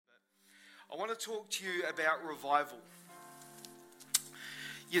I want to talk to you about revival.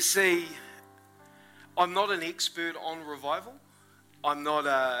 You see, I'm not an expert on revival.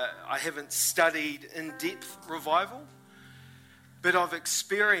 I haven't studied in-depth revival, but I've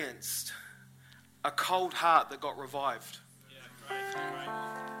experienced a cold heart that got revived.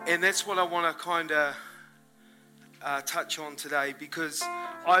 And that's what I want to kind of touch on today, because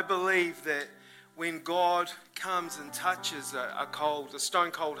I believe that when God comes and touches a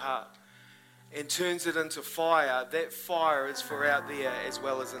stone cold heart and turns it into fire, that fire is for out there as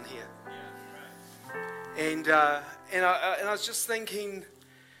well as in here. And I was just thinking,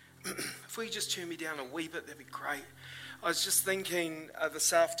 if we just turn me down a wee bit, that'd be great. I was just thinking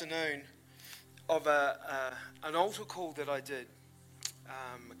this afternoon of an altar call that I did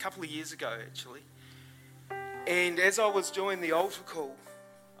a couple of years ago, actually. And as I was doing the altar call,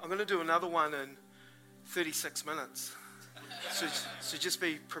 I'm going to do another one in 36 minutes. So just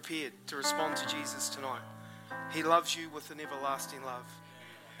be prepared to respond to Jesus tonight. He loves you with an everlasting love.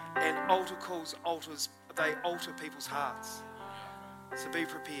 And altar calls, they alter people's hearts. So be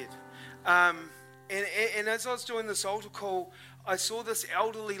prepared. And as I was doing this altar call, I saw this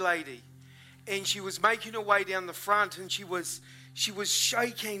elderly lady, and she was making her way down the front, and she was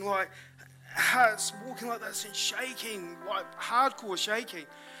shaking, like walking like this and shaking, like hardcore shaking.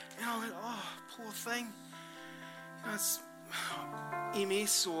 And I went, oh, poor thing. It's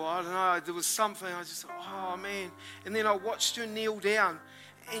MS or I don't know, there was something. I just thought, oh man. And then I watched her kneel down,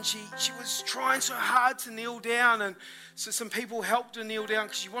 and she was trying so hard to kneel down, and so some people helped her kneel down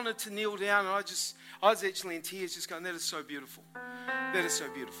because she wanted to kneel down, and I was actually in tears just going, that is so beautiful. That is so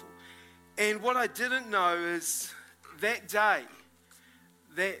beautiful. And what I didn't know is that day,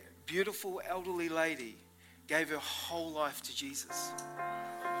 that beautiful elderly lady gave her whole life to Jesus.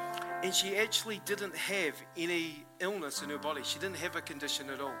 And she actually didn't have any illness in her body. She didn't have a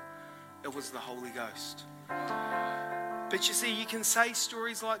condition at all. It was the Holy Ghost. But you see, you can say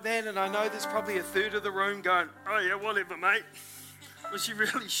stories like that, and I know there's probably a third of the room going, oh yeah, whatever, mate. Was she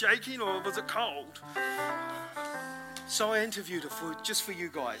really shaking, or was it cold? So I interviewed her just for you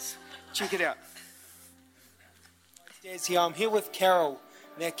guys. Check it out. Dad's here. I'm here with Carol.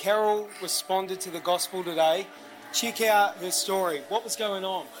 Now, Carol responded to the gospel today. Check out her story. What was going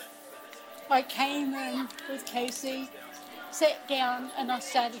on? I came in with Casey, sat down, and I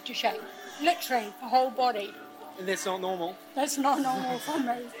started to shake. Literally, the whole body. And that's not normal? That's not normal for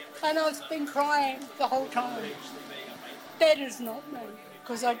me. And I've been crying the whole time. That is not me,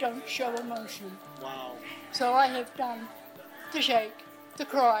 because I don't show emotion. Wow. So I have done the shake, the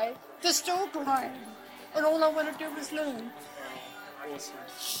cry, the still crying. And all I want to do is learn. Awesome.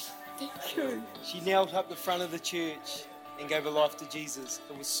 Thank you. She knelt up the front of the church and gave her life to Jesus.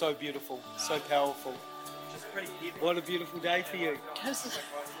 It was so beautiful, so powerful. What a beautiful day for you.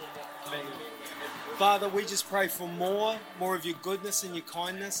 Father, we just pray for more of your goodness and your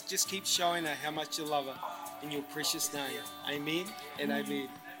kindness. Just keep showing her how much you love her. In your precious name. Amen and amen.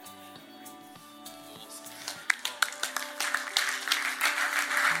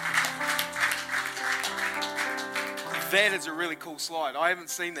 That is a really cool slide. I haven't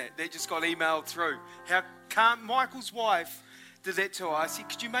seen that. That just got emailed through. Michael's wife did that to her. I said,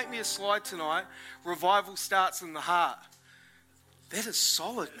 could you make me a slide tonight? Revival starts in the heart. That is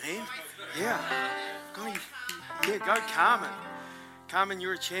solid, man. Yeah. Go Carmen. Carmen,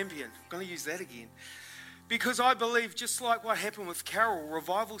 you're a champion. I'm going to use that again. Because I believe, just like what happened with Carol,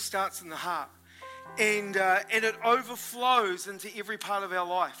 revival starts in the heart. And it overflows into every part of our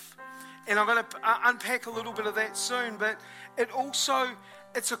life. And I'm going to unpack a little bit of that soon, but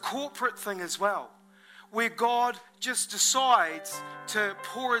it's a corporate thing as well, where God just decides to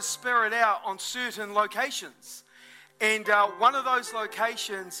pour His Spirit out on certain locations. And one of those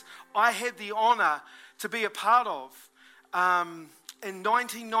locations I had the honour to be a part of. In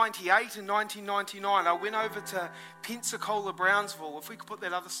 1998 and 1999, I went over to Pensacola, Brownsville. If we could put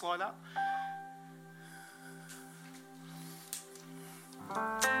that other slide up.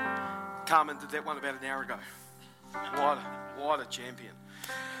 Carmen did that one about an hour ago. What a champion.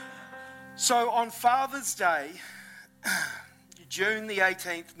 So on Father's Day, June the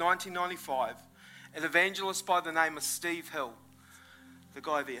 18th, 1995, an evangelist by the name of Steve Hill, the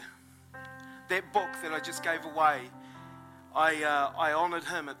guy there, that book that I just gave away, I honoured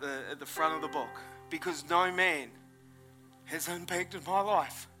him at the front of the book, because no man has impacted my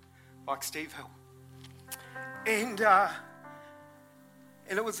life like Steve Hill.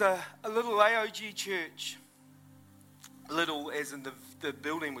 And it was a little AOG church. Little as in the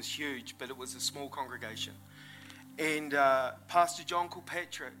building was huge, but it was a small congregation. And Pastor John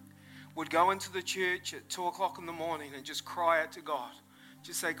Kilpatrick would go into the church at 2 o'clock in the morning and just cry out to God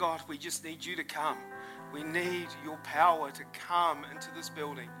Just say, God, we just need you to come. We need your power to come into this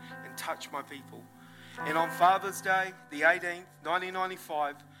building and touch my people. And on Father's Day, the 18th,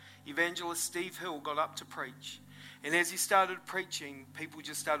 1995, Evangelist Steve Hill got up to preach. And as he started preaching, people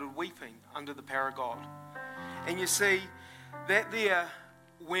just started weeping under the power of God. And you see, that there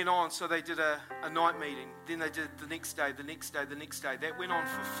went on. So they did a night meeting. Then they did the next day, the next day, the next day. That went on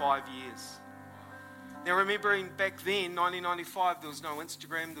for 5 years. Now, remembering back then, 1995, there was no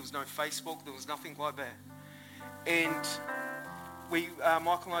Instagram, there was no Facebook, there was nothing like that. And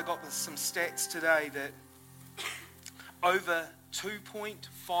Michael and I got some stats today that over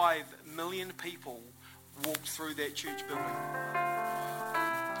 2.5 million people walked through that church building.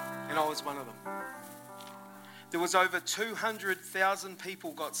 And I was one of them. There was over 200,000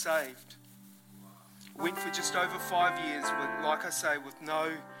 people got saved. Went for just over 5 years, with, like I say, with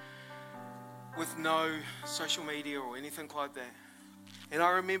no social media or anything like that. And I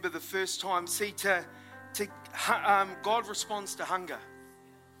remember the first time, God responds to hunger.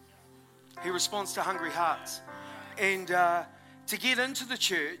 He responds to hungry hearts. And to get into the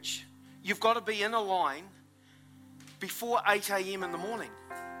church, you've got to be in a line before 8 a.m. in the morning.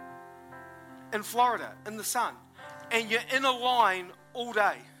 In Florida, in the sun. And you're in a line all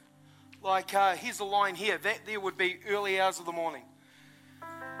day. Like, here's a line here. That there would be early hours of the morning.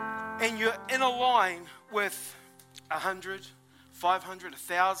 And you're in a line with 100, 500,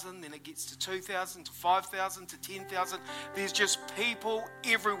 1,000, then it gets to 2,000, to 5,000, to 10,000. There's just people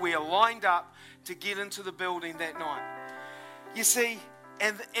everywhere lined up to get into the building that night. You see,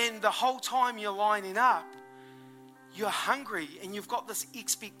 and the whole time you're lining up, you're hungry and you've got this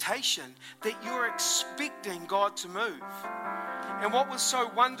expectation that you're expecting God to move. And what was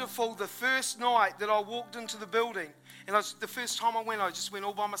so wonderful, the first night that I walked into the building, and the first time I just went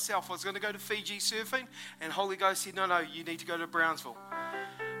all by myself. I was going to go to Fiji surfing, and Holy Ghost said, no, you need to go to Brownsville.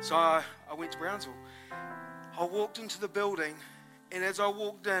 So I went to Brownsville. I walked into the building, and as I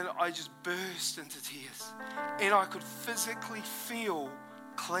walked in, I just burst into tears. And I could physically feel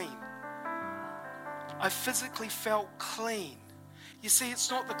clean. I physically felt clean. You see, it's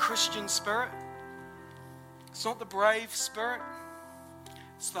not the Christian spirit. It's not the brave spirit.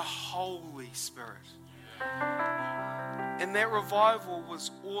 It's the Holy Spirit. And that revival was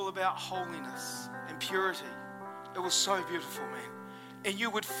all about holiness and purity. It was so beautiful, man. And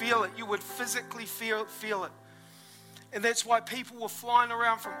you would feel it. You would physically feel it. And that's why people were flying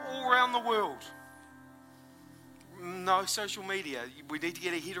around from all around the world. No social media. We need to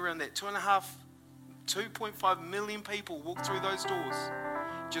get a head around that. 2.5 million people walked through those doors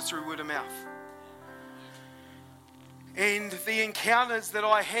just through word of mouth. And the encounters that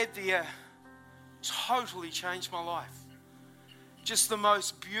I had there totally changed my life. Just the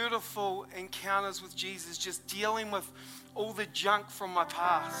most beautiful encounters with Jesus, just dealing with all the junk from my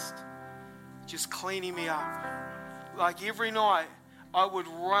past, just cleaning me up. Like every night, I would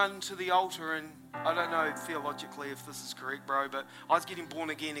run to the altar, and I don't know theologically if this is correct, bro, but I was getting born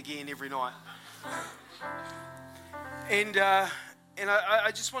again every night. And I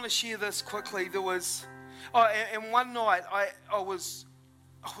just want to share this quickly. There was, and one night I was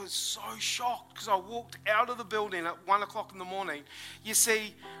so shocked because I walked out of the building at 1 o'clock in the morning. You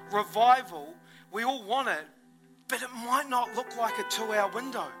see, revival, we all want it, but it might not look like a 2-hour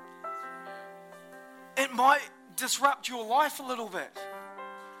window. It might disrupt your life a little bit.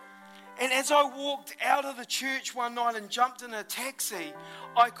 And as I walked out of the church one night and jumped in a taxi,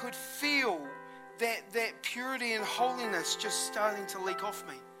 I could feel that purity and holiness just starting to leak off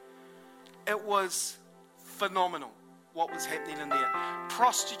me. It was phenomenal what was happening in there.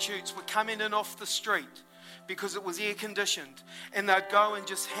 Prostitutes were coming in off the street because it was air conditioned, and they'd go and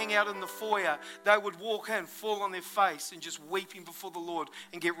just hang out in the foyer. They would walk in, fall on their face and just weeping before the Lord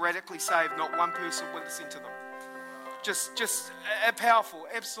and get radically saved, not one person witnessing to them. Just powerful,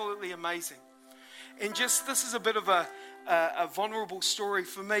 absolutely amazing. And just, this is a bit of a vulnerable story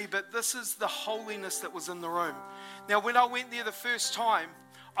for me, but this is the holiness that was in the room. Now, when I went there the first time,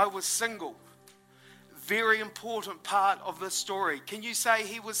 I was single. Very important part of this story. Can you say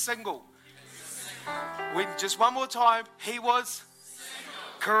he was single? When, just one more time, he was single.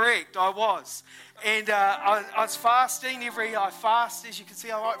 Correct, I was. And I was fasting I fast, as you can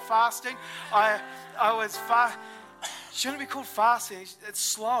see, I like fasting. I was shouldn't be called fasting, it's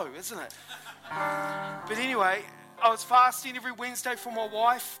slow, isn't it? But anyway, I was fasting every Wednesday for my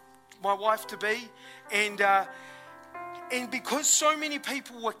wife to be, and because so many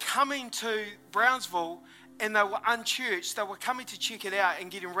people were coming to Brownsville and they were unchurched, they were coming to check it out and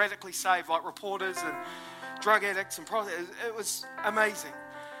getting radically saved, like reporters and drug addicts and prostitutes. It was amazing.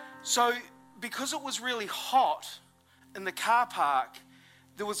 So because it was really hot in the car park,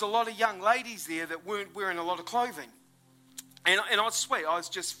 there was a lot of young ladies there that weren't wearing a lot of clothing. And I swear, I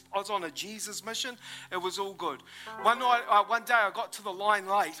was on a Jesus mission. It was all good. One day I got to the line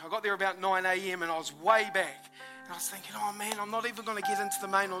late. I got there about 9 a.m. and I was way back. And I was thinking, oh man, I'm not even going to get into the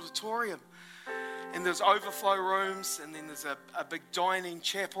main auditorium. And there's overflow rooms, and then there's a big dining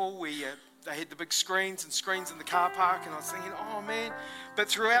chapel where they had the big screens in the car park. And I was thinking, oh man. But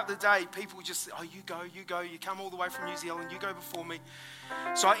throughout the day, people just said, oh, you go. You come all the way from New Zealand. You go before me.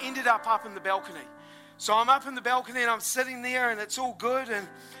 So I ended up in the balcony. So I'm up in the balcony and I'm sitting there and it's all good and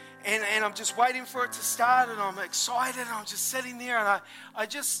I'm just waiting for it to start and I'm excited and I'm just sitting there and I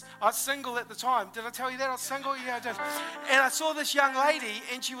was single at the time. Did I tell you that I was single? Yeah, I did. And I saw this young lady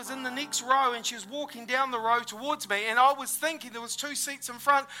and she was in the next row and she was walking down the row towards me and I was thinking, there was 2 seats in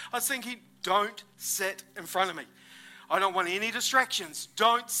front, I was thinking, don't sit in front of me. I don't want any distractions.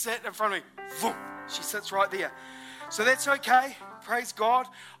 Don't sit in front of me. Boom. She sits right there. So that's okay. Praise God.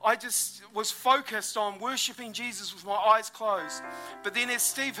 I just was focused on worshiping Jesus with my eyes closed. But then as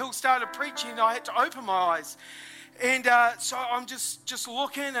Steve Hill started preaching, I had to open my eyes. And so I'm just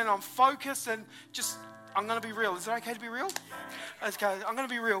looking and I'm focused and I'm going to be real. Is it okay to be real? Okay, I'm going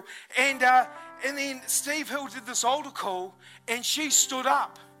to be real. And then Steve Hill did this altar call and she stood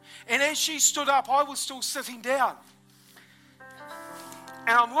up. And as she stood up, I was still sitting down.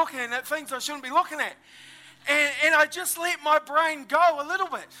 And I'm looking at things I shouldn't be looking at. And I just let my brain go a little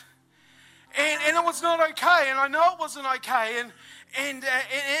bit. And it was not okay. And I know it wasn't okay. And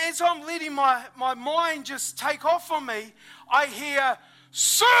as I'm letting my mind just take off on me, I hear,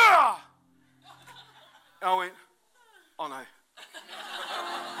 "Sir!" And I went, oh no.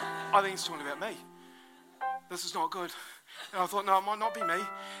 I think he's talking about me. This is not good. And I thought, no, it might not be me.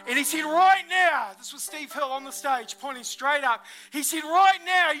 And he said, right now, this was Steve Hill on the stage, pointing straight up. He said, right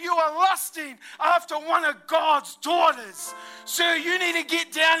now, you are lusting after one of God's daughters. Sir, you need to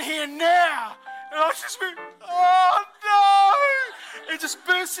get down here now. And I just went, oh no. It just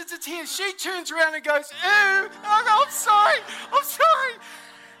burst into tears. She turns around and goes, ew. And I go, I'm sorry.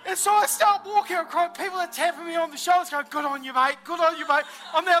 And so I start walking across. People are tapping me on the shoulders going, good on you, mate.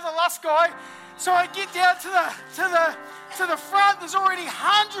 I'm now the lust guy. So I get down to the front. There's already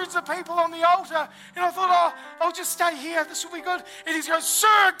hundreds of people on the altar. And I thought, oh, I'll just stay here. This will be good. And he goes,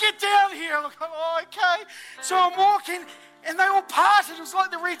 sir, get down here. I'm like, oh, okay. So I'm walking, and they all parted. It was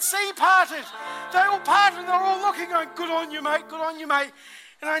like the Red Sea parted. They all parted, and they're all looking, going, good on you, mate.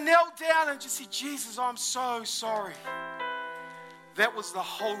 And I knelt down and just said, Jesus, I'm so sorry. That was the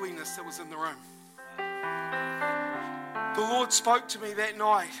holiness that was in the room. The Lord spoke to me that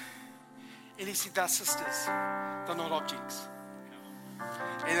night. And he said, they're sisters. They're not objects.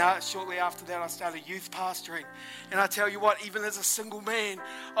 And shortly after that, I started youth pastoring. And I tell you what, even as a single man,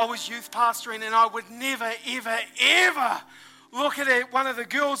 I was youth pastoring and I would never, ever, ever look at one of the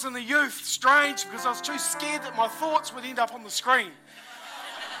girls in the youth strange because I was too scared that my thoughts would end up on the screen.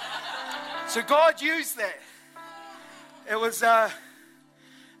 So God used that. It was a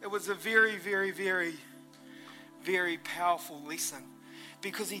very, very, very, very powerful lesson.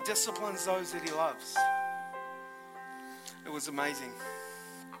 Because he disciplines those that he loves. It was amazing.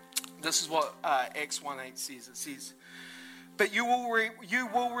 This is what Acts 1:8 says. It says, but you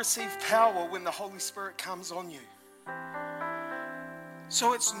will receive power when the Holy Spirit comes on you.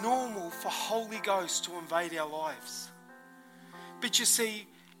 So it's normal for Holy Ghost to invade our lives. But you see,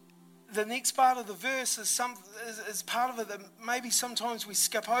 the next part of the verse is part of it that maybe sometimes we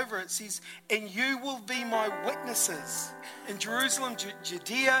skip over. It says, and you will be my witnesses in Jerusalem,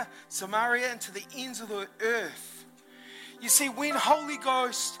 Judea, Samaria, and to the ends of the earth. You see, when Holy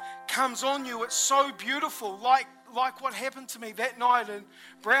Ghost comes on you, it's so beautiful, like what happened to me that night in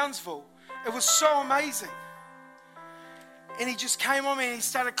Brownsville. It was so amazing. And he just came on me and he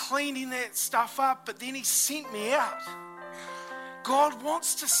started cleaning that stuff up, but then he sent me out. God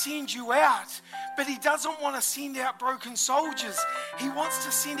wants to send you out, but he doesn't want to send out broken soldiers. He wants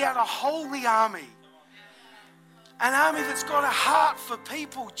to send out a holy army. An army that's got a heart for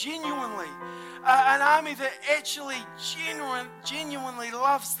people, genuinely. An army that actually genuinely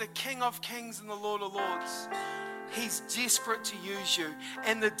loves the King of Kings and the Lord of Lords. He's desperate to use you.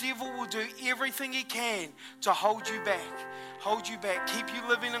 And the devil will do everything he can to hold you back, keep you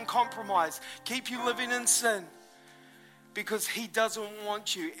living in compromise, keep you living in sin. Because he doesn't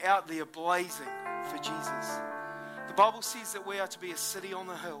want you out there blazing for Jesus. The Bible says that we are to be a city on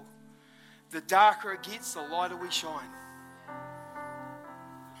the hill. The darker it gets, the lighter we shine.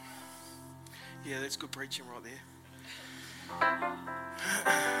 Yeah, that's good preaching right there.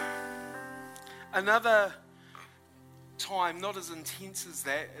 Another time, not as intense as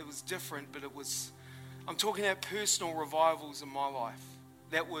that, it was different, but I'm talking about personal revivals in my life.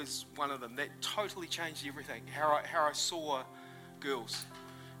 That was one of them. That totally changed everything. How I saw girls.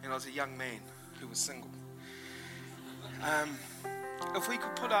 And I was a young man who was single. If we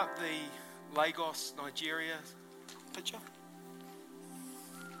could put up the Lagos, Nigeria picture.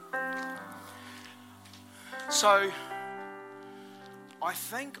 So, I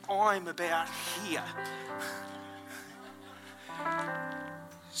think I'm about here.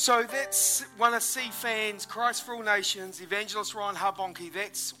 So that's one of CFAN's, Christ for All Nations, Evangelist Reinhard Bonnke.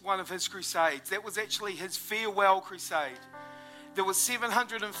 That's one of his crusades. That was actually his farewell crusade. There was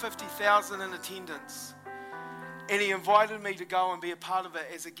 750,000 in attendance. And he invited me to go and be a part of it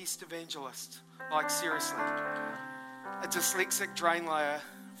as a guest evangelist. Like, seriously. A dyslexic drain layer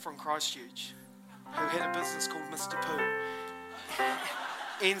from Christchurch who had a business called Mr. Pooh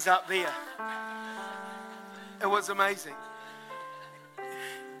ends up there. It was amazing.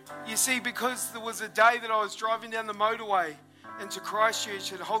 You see, because there was a day that I was driving down the motorway into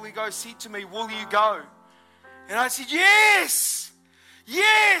Christchurch and the Holy Ghost said to me, will you go? And I said, yes!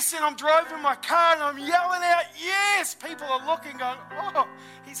 Yes! And I'm driving my car and I'm yelling out, yes! People are looking, going, oh,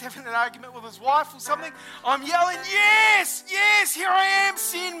 he's having an argument with his wife or something. I'm yelling, yes! Yes! Here I am,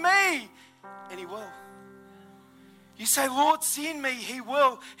 send me! And he will. You say, Lord, send me. He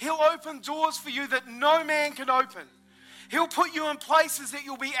will. He'll open doors for you that no man can open. He'll put you in places that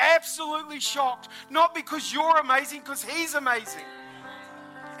you'll be absolutely shocked. Not because you're amazing, because he's amazing.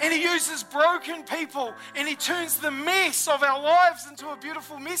 And he uses broken people and he turns the mess of our lives into a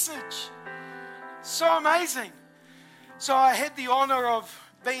beautiful message. So amazing. So I had the honor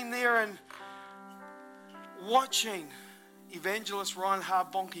of being there and watching Evangelist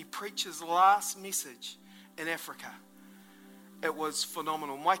Reinhard Bonnke preach his last message in Africa. It was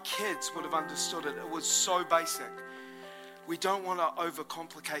phenomenal. My kids would have understood it. It was so basic. We don't want to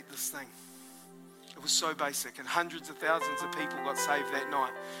overcomplicate this thing. It was so basic, and hundreds of thousands of people got saved that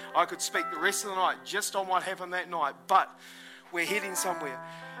night. I could speak the rest of the night just on what happened that night, but we're heading somewhere.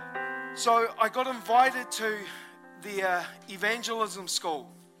 So I got invited to the evangelism school,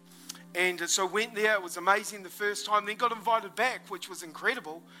 and so went there. It was amazing the first time. Then got invited back, which was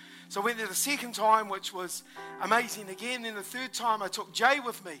incredible. So I went there the second time, which was amazing again. Then the third time I took Jay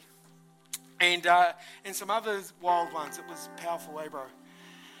with me, and some other wild ones. It was powerful, bro?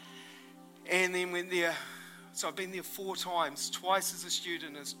 And then went there. So I've been there 4 times, twice as a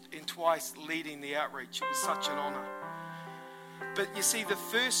student and twice leading the outreach. It was such an honor. But you see, the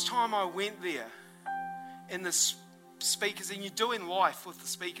first time I went there, and the speakers, and you're doing life with the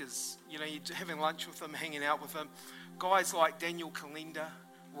speakers, you know, you're having lunch with them, hanging out with them. Guys like Daniel Kalenda,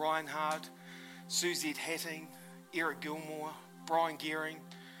 Reinhard, Suzette Hatting, Eric Gilmore, Brian Gearing,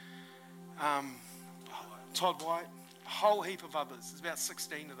 Todd White, a whole heap of others. There's about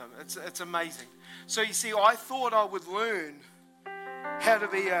 16 of them. It's amazing. So you see, I thought I would learn how to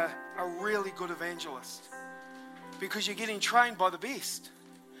be a really good evangelist because you're getting trained by the best.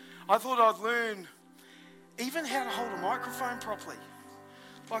 I thought I'd learn even how to hold a microphone properly.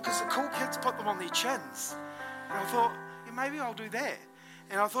 Like, because the cool kids put them on their chins. And I thought, yeah, maybe I'll do that.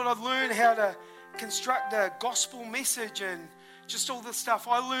 And I thought I'd learn how to construct a gospel message and just all this stuff.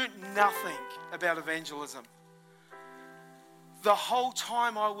 I learned nothing about evangelism. The whole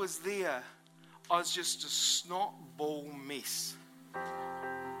time I was there, I was just a snot ball mess.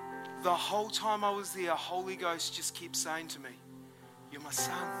 The whole time I was there, Holy Ghost just kept saying to me, you're my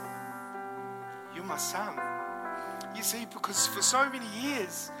son. You're my son. You see, because for so many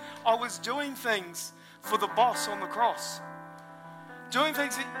years, I was doing things for the boss on the cross. Doing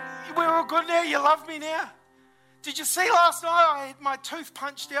things that, we're all good now, you love me now. Did you see last night I had my tooth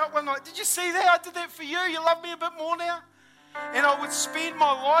punched out one night? Did you see that? I did that for you. You love me a bit more now? And I would spend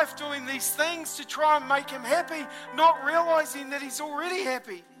my life doing these things to try and make him happy, not realizing that he's already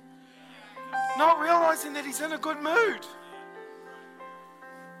happy. Not realizing that he's in a good mood.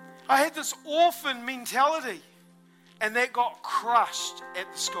 I had this orphan mentality, and that got crushed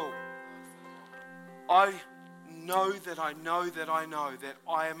at the school. I know that I know that I know that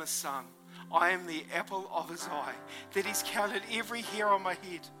I am a son. I am the apple of his eye, that he's counted every hair on my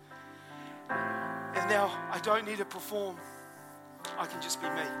head. And now I don't need to perform. I can just be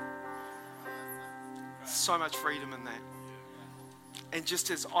me. So much freedom in that. And just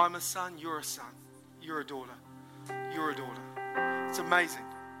as I'm a son, you're a son. You're a daughter. You're a daughter. It's amazing.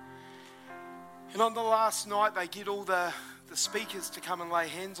 And on the last night, they get all the speakers to come and lay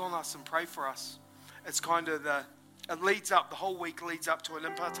hands on us and pray for us. It's kind of it leads up, the whole week leads up to an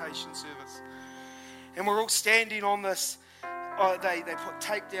impartation service. And we're all standing on this, they put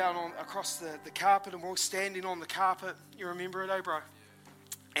tape down across the carpet, and we're all standing on the carpet. You remember it, bro?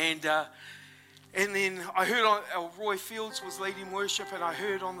 And And then I heard Roy Fields was leading worship, and I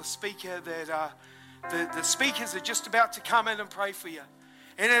heard on the speaker that the speakers are just about to come in and pray for you.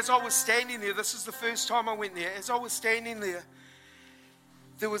 And as I was standing there, this is the first time I went there, as I was standing there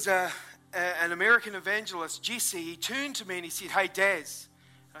was an American evangelist, Jesse. He turned to me and he said, "Hey, Daz."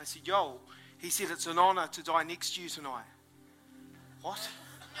 And I said, "Yo." He said, "It's an honor to die next to you tonight." What?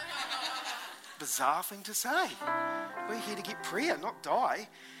 Bizarre thing to say. We're here to get prayer, not die.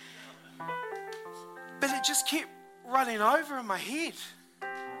 But it just kept running over in my head.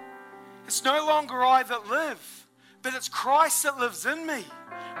 It's no longer I that live, but it's Christ that lives in me.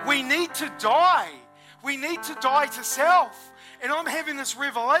 We need to die. We need to die to self. And I'm having this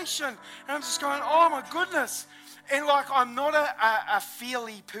revelation, and I'm just going, oh my goodness. And like, I'm not a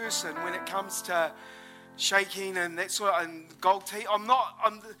feely person when it comes to shaking and that sort of, and gold teeth.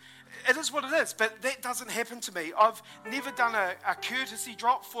 It is what it is, but that doesn't happen to me. I've never done a courtesy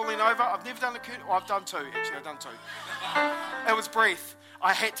drop, falling over. I've never done I've done two. Actually, I've done two. It was breath.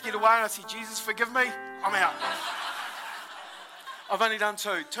 I had to get away, and I said, "Jesus, forgive me. I'm out." I've only done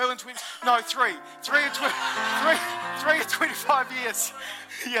two. 3 in 25 years.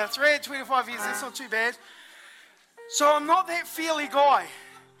 Yeah, 3 in 25 years. That's not too bad. So I'm not that feely guy.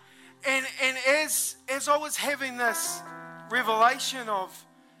 And as I was having this revelation of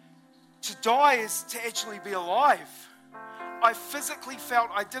to die is to actually be alive, I physically felt,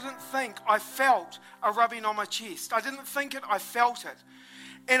 I felt a rubbing on my chest. I didn't think it, I felt it.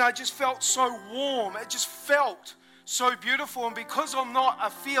 And I just felt so warm. It just felt so beautiful. And because I'm not a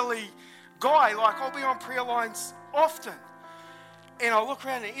feely guy, like I'll be on prayer lines often, and I look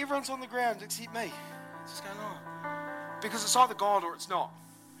around and everyone's on the ground except me. Just going, oh. Because it's either God or it's not.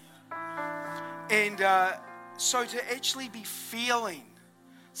 And so to actually be feeling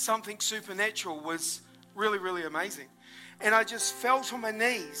something supernatural was really, really amazing. And I just fell to my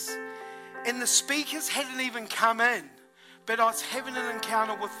knees. And the speakers hadn't even come in, but I was having an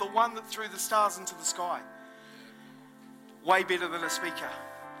encounter with the one that threw the stars into the sky. Way better than a speaker.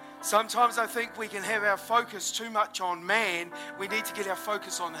 Sometimes I think we can have our focus too much on man. We need to get our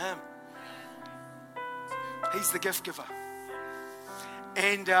focus on him. He's the gift giver.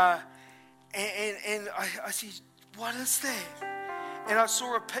 And I said, "What is that?" And I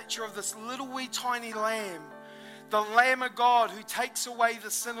saw a picture of this little wee tiny lamb, the Lamb of God who takes away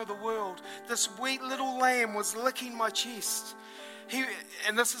the sin of the world. This wee little lamb was licking my chest.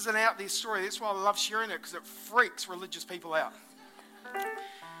 And this is an out there story. That's why I love sharing it, because it freaks religious people out.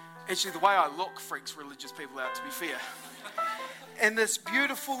 Actually, the way I look freaks religious people out, to be fair. And this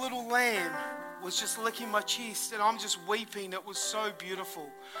beautiful little lamb was just licking my chest, and I'm just weeping. It was so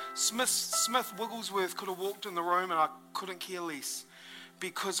beautiful. Smith Wigglesworth could have walked in the room, and I couldn't care less,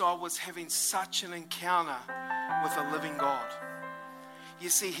 because I was having such an encounter with a living God. You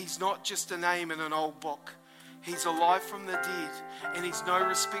see, he's not just a name in an old book. He's alive from the dead, and he's no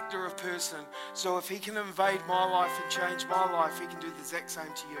respecter of person. So if he can invade my life and change my life, he can do the exact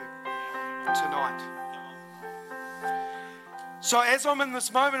same to you tonight. So as I'm in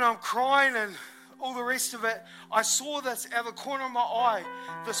this moment, I'm crying and all the rest of it, I saw this out of the corner of my eye,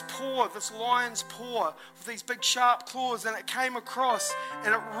 this lion's paw with these big sharp claws, and it came across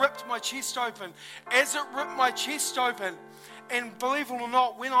and it ripped my chest open. As it ripped my chest open, and believe it or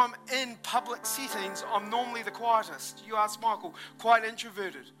not, when I'm in public settings, I'm normally the quietest. You ask Michael, quite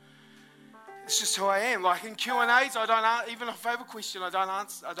introverted. It's just who I am. Like in Q&As, even if I have a question, I don't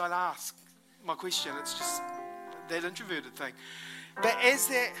ask my question. It's just that introverted thing. But as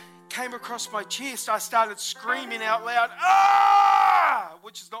that came across my chest, I started screaming out loud, "Ah!"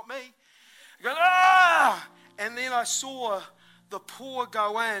 which is not me. I go, "Ah!" And then I saw the paw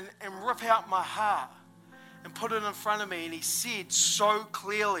go in and rip out my heart and put it in front of me, and he said so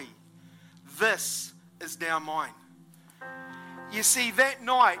clearly, "This is now mine." You see, that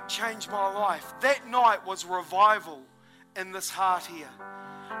night changed my life. That night was revival in this heart here.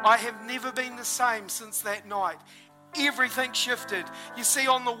 I have never been the same since that night. Everything shifted. You see,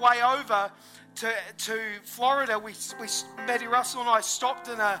 on the way over to Florida, Maddie Russell and I stopped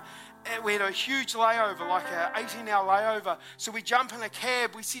we had a huge layover, like an 18-hour layover. So we jump in a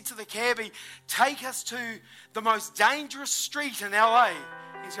cab. We said to the cabbie, "Take us to the most dangerous street in LA."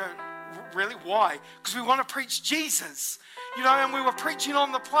 He's going, "Really? Why?" "Because we want to preach Jesus." You know, and we were preaching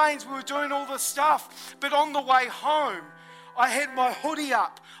on the planes. We were doing all this stuff. But on the way home, I had my hoodie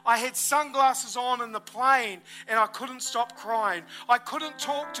up. I had sunglasses on in the plane, and I couldn't stop crying. I couldn't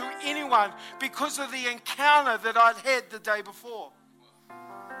talk to anyone because of the encounter that I'd had the day before.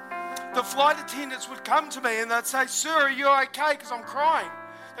 The flight attendants would come to me and they'd say, "Sir, are you okay?" Because I'm crying.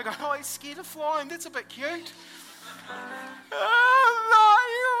 They go, "Oh, he's scared of flying. That's a bit cute." "Oh, no,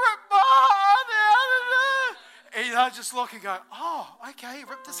 you ripped my heart And I just look and go, oh, okay, he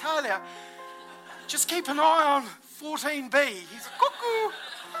ripped his heart out. Just keep an eye on 14B. He's cuckoo.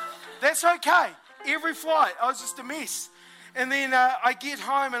 That's okay. Every flight, I was just a mess. And then I get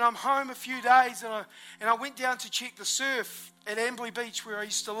home, and I'm home a few days, and I went down to check the surf at Amberley Beach where I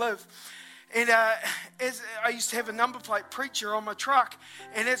used to live. And as I used to have a number plate Preacher on my truck,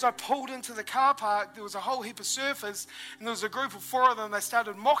 and as I pulled into the car park, there was a whole heap of surfers, and there was a group of 4 of them. They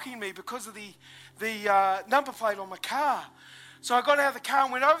started mocking me because of the number plate on my car. So I got out of the car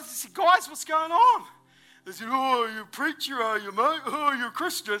and went over and said, guys, what's going on? They said, oh, you're a preacher, are you, mate? Oh, you're a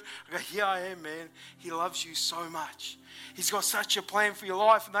Christian. I go, yeah, I am, man. He loves you so much. He's got such a plan for your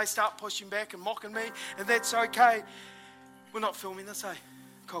life. And they start pushing back and mocking me, and that's okay. We're not filming this, eh?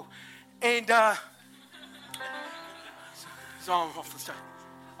 Cool. And so I'm off the stage.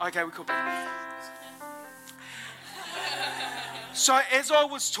 Okay, we could be. So as I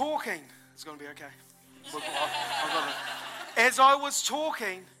was talking, it's going to be okay. I've got it. As I was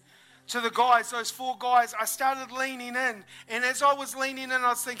talking to the guys, those 4 guys, I started leaning in. And as I was leaning in, I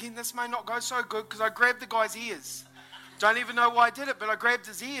was thinking, this may not go so good, because I grabbed the guy's ears. Don't even know why I did it, but I grabbed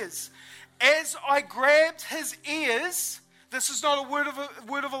his ears. As I grabbed his ears, this is not a word of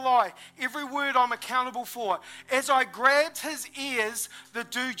a lie. Every word I'm accountable for. As I grabbed his ears, the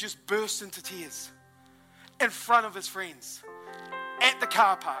dude just burst into tears in front of his friends at the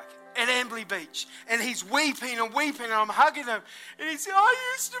car park at Amberley Beach. And he's weeping and weeping, and I'm hugging him. And he said, I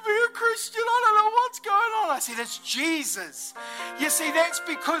used to be a Christian. I don't know what's going on. I said, it's Jesus. You see, that's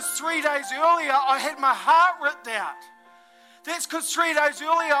because 3 days earlier I had my heart ripped out. That's because 3 days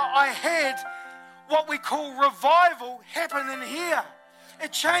earlier I had what we call revival happen in here.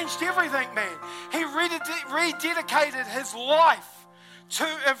 It changed everything, man. He rededicated his life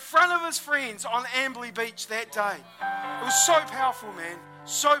in front of his friends on Amberley Beach that day. It was so powerful, man.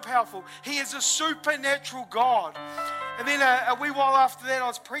 So powerful. He is a supernatural God. And then a wee while after that, I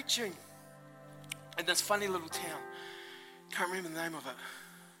was preaching in this funny little town. Can't remember the name of it.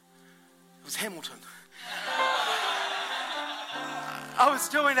 It was Hamilton. I was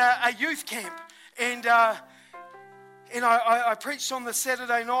doing a youth camp, and I preached on the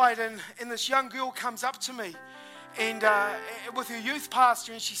Saturday night, and this young girl comes up to me, and with her youth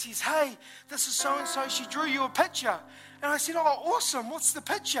pastor, and she says, hey, this is so-and-so, she drew you a picture. And I said, oh, awesome, what's the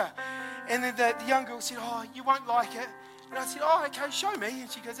picture? And then the young girl said, oh, you won't like it. And I said, oh, okay, show me. And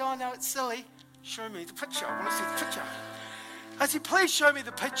she goes, oh, no, it's silly. Show me the picture. I want to see the picture. I said, please show me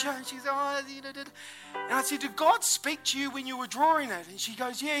the picture. And she goes, oh, and I said, did God speak to you when you were drawing it? And she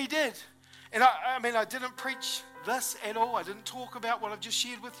goes, yeah, he did. And I didn't preach this at all. I didn't talk about what I've just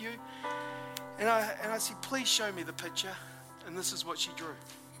shared with you. And I said, please show me the picture. And this is what she drew.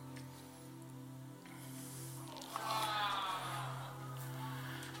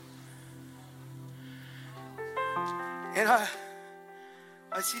 And I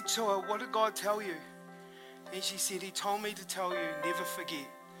said to her, what did God tell you? And she said, he told me to tell you, never forget,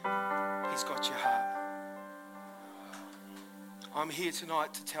 he's got your heart. I'm here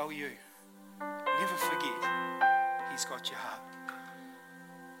tonight to tell you, never forget, he's got your heart.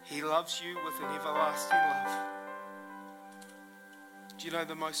 He loves you with an everlasting love. Do you know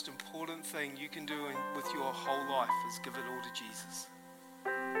the most important thing you can do with your whole life is give it all to Jesus?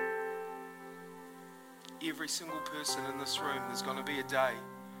 Every single person in this room, there's going to be a day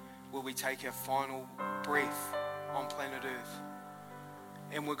where we take our final breath on planet Earth,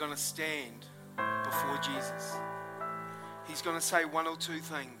 and we're going to stand before Jesus. He's going to say one or two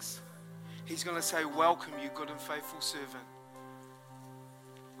things. He's going to say, welcome, you good and faithful servant.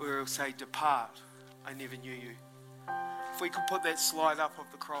 Or he'll say, depart, I never knew you. If we could put that slide up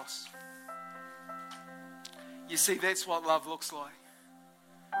of the cross. You see, that's what love looks like.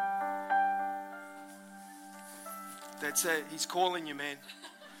 That's it. He's calling you, man.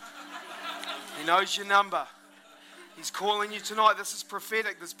 He knows your number. He's calling you tonight. This is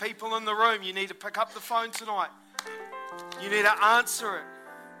prophetic. There's people in the room. You need to pick up the phone tonight. You need to answer it.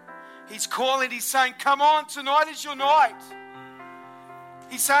 He's calling. He's saying, come on, tonight is your night.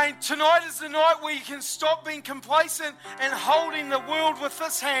 He's saying, tonight is the night where you can stop being complacent and holding the world with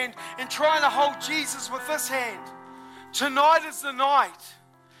this hand and trying to hold Jesus with this hand. Tonight is the night.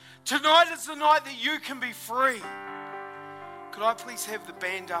 Tonight is the night that you can be free. Could I please have the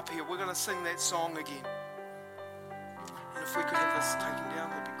band up here? We're going to sing that song again. And if we could have this taken down,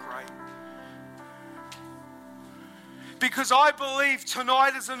 that'd be great. Because I believe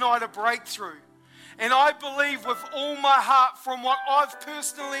tonight is a night of breakthrough. And I believe with all my heart from what I've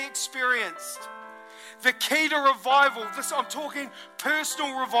personally experienced, the key to revival, I'm talking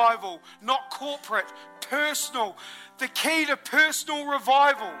personal revival, not corporate, personal. The key to personal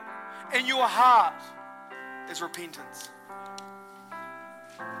revival in your heart is repentance.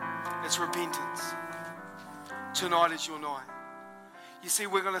 It's repentance. Tonight is your night. You see,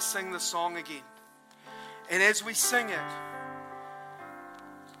 we're going to sing this song again. And as we sing it,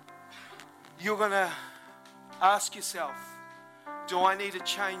 you're going to ask yourself, do I need to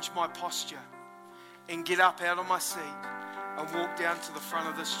change my posture and get up out of my seat and walk down to the front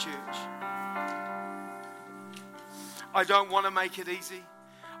of this church? I don't want to make it easy.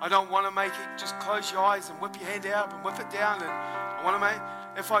 I don't want to make it just close your eyes and whip your hand out and whip it down. And I want to make,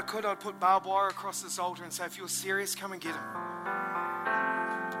 if I could, I'd put barbed wire across this altar and say, if you're serious, come and get him.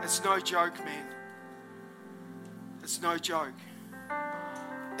 It's no joke, man. It's no joke.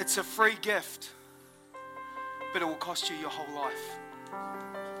 It's a free gift, but it will cost you your whole life.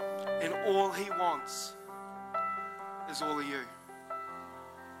 And all he wants is all of you.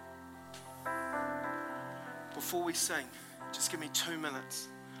 Before we sing, just give me 2 minutes.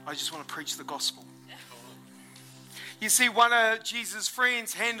 I just want to preach the gospel. You see, one of Jesus'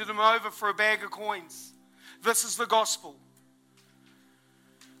 friends handed him over for a bag of coins. This is the gospel.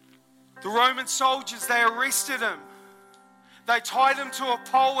 The Roman soldiers, they arrested him. They tied him to a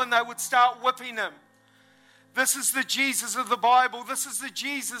pole and they would start whipping him. This is the Jesus of the Bible. This is the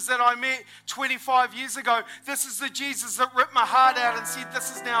Jesus that I met 25 years ago. This is the Jesus that ripped my heart out and said,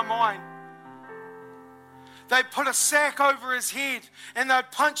 this is now mine. They'd put a sack over his head and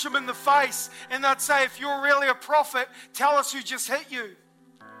they'd punch him in the face and they'd say, if you're really a prophet, tell us who just hit you.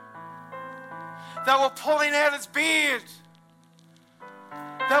 They were pulling out his beard.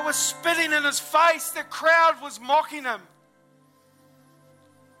 They were spitting in his face. The crowd was mocking him.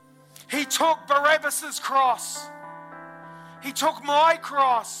 He took Barabbas' cross. He took my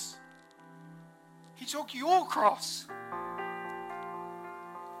cross. He took your cross.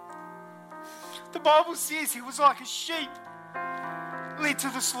 The Bible says he was like a sheep led to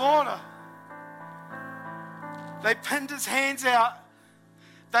the slaughter. They pinned his hands out.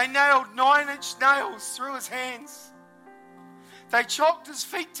 They nailed 9-inch nails through his hands. They chopped his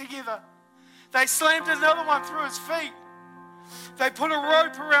feet together. They slammed another one through his feet. They put a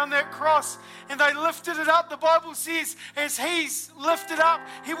rope around that cross and they lifted it up. The Bible says as he's lifted up,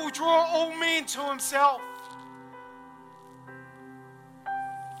 he will draw all men to himself.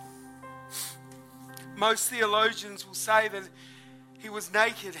 Most theologians will say that he was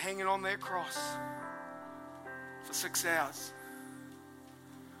naked hanging on that cross for 6 hours,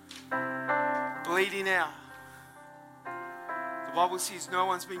 bleeding out. The Bible says no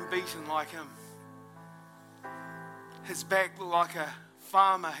one's been beaten like him. His back looked like a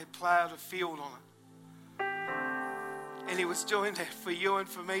farmer had ploughed a field on it. And he was doing that for you and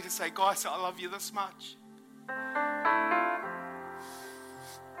for me to say, guys, I love you this much.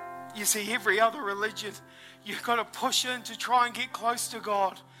 You see, every other religion, you've got to push in to try and get close to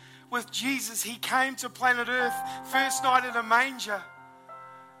God. With Jesus, he came to planet Earth, first night in a manger,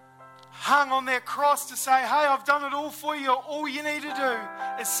 hung on that cross to say, hey, I've done it all for you. All you need to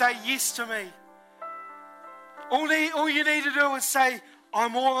do is say yes to me. All you need to do is say,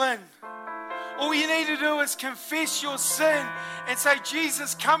 I'm all in. All you need to do is confess your sin and say,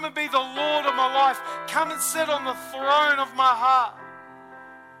 Jesus, come and be the Lord of my life. Come and sit on the throne of my heart.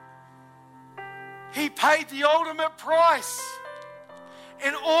 He paid the ultimate price.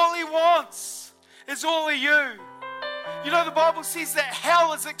 And all he wants is all of you. You know, the Bible says that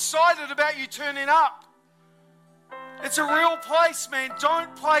hell is excited about you turning up. It's a real place, man.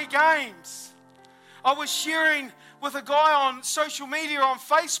 Don't play games. I was sharing with a guy on social media on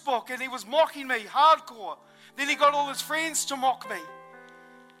Facebook and he was mocking me hardcore. Then he got all his friends to mock me.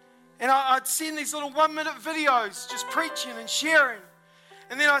 And I'd send these little 1-minute videos just preaching and sharing.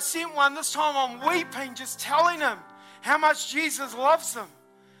 And then I sent one, this time I'm weeping, just telling him how much Jesus loves them.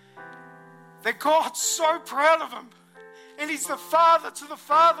 That God's so proud of him. And he's the father to the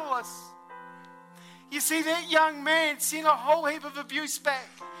fatherless. You see, that young man sent a whole heap of abuse back.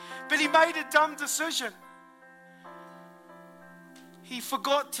 But he made a dumb decision. He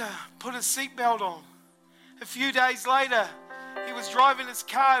forgot to put his seatbelt on. A few days later, he was driving his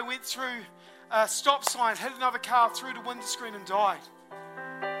car, went through a stop sign, hit another car through the windscreen and died.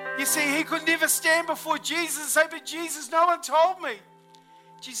 You see, he could never stand before Jesus and say, but Jesus, no one told me.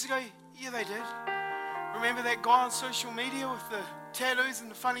 Jesus would go, yeah, they did. Remember that guy on social media with the tattoos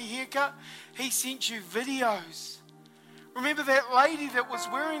and the funny haircut? He sent you videos. Remember that lady that was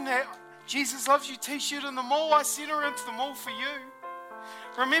wearing that Jesus Loves You t-shirt in the mall? I sent her into the mall for you.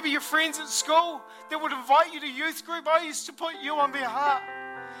 Remember your friends at school that would invite you to youth group? I used to put you on their heart.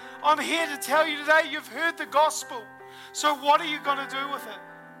 I'm here to tell you today, you've heard the gospel. So what are you going to do with it?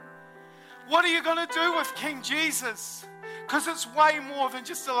 What are you going to do with King Jesus? Because it's way more than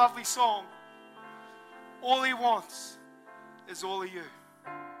just a lovely song. All He wants is all of you.